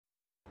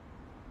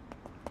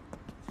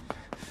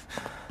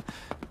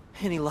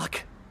Any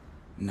luck?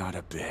 Not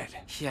a bit.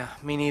 Yeah,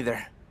 me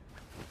neither.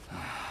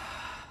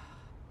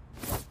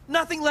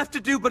 Nothing left to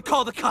do but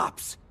call the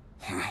cops.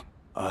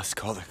 Us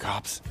call the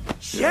cops?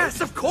 Yes,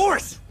 of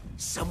course!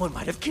 Someone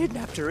might have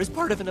kidnapped her as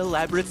part of an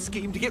elaborate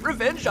scheme to get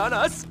revenge on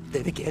us.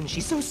 Then again,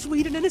 she's so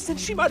sweet and innocent,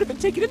 she might have been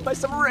taken in by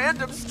some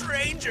random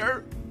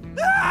stranger.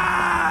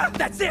 Ah!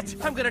 That's it!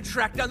 I'm gonna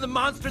track down the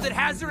monster that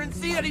has her and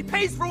see that he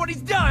pays for what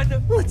he's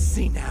done! Let's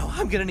see now.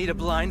 I'm gonna need a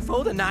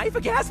blindfold, a knife,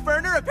 a gas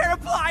burner, a pair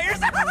of pliers.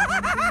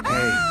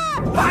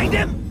 Hey. Find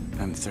him!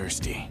 I'm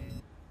thirsty.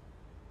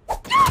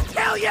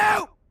 Kill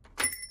you!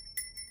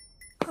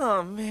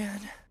 Oh,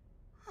 man.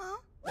 Huh?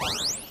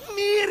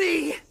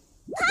 Miri!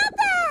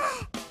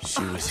 Papa!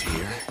 She was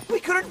here? We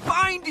couldn't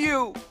find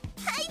you!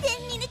 I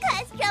didn't mean to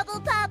cause trouble,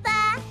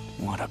 Papa.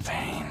 What a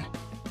pain.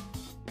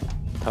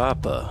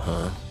 Papa,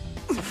 huh?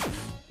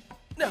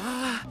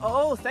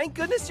 Oh, thank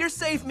goodness you're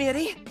safe,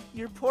 Miri.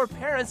 Your poor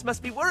parents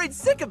must be worried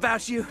sick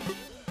about you.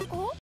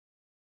 Oh?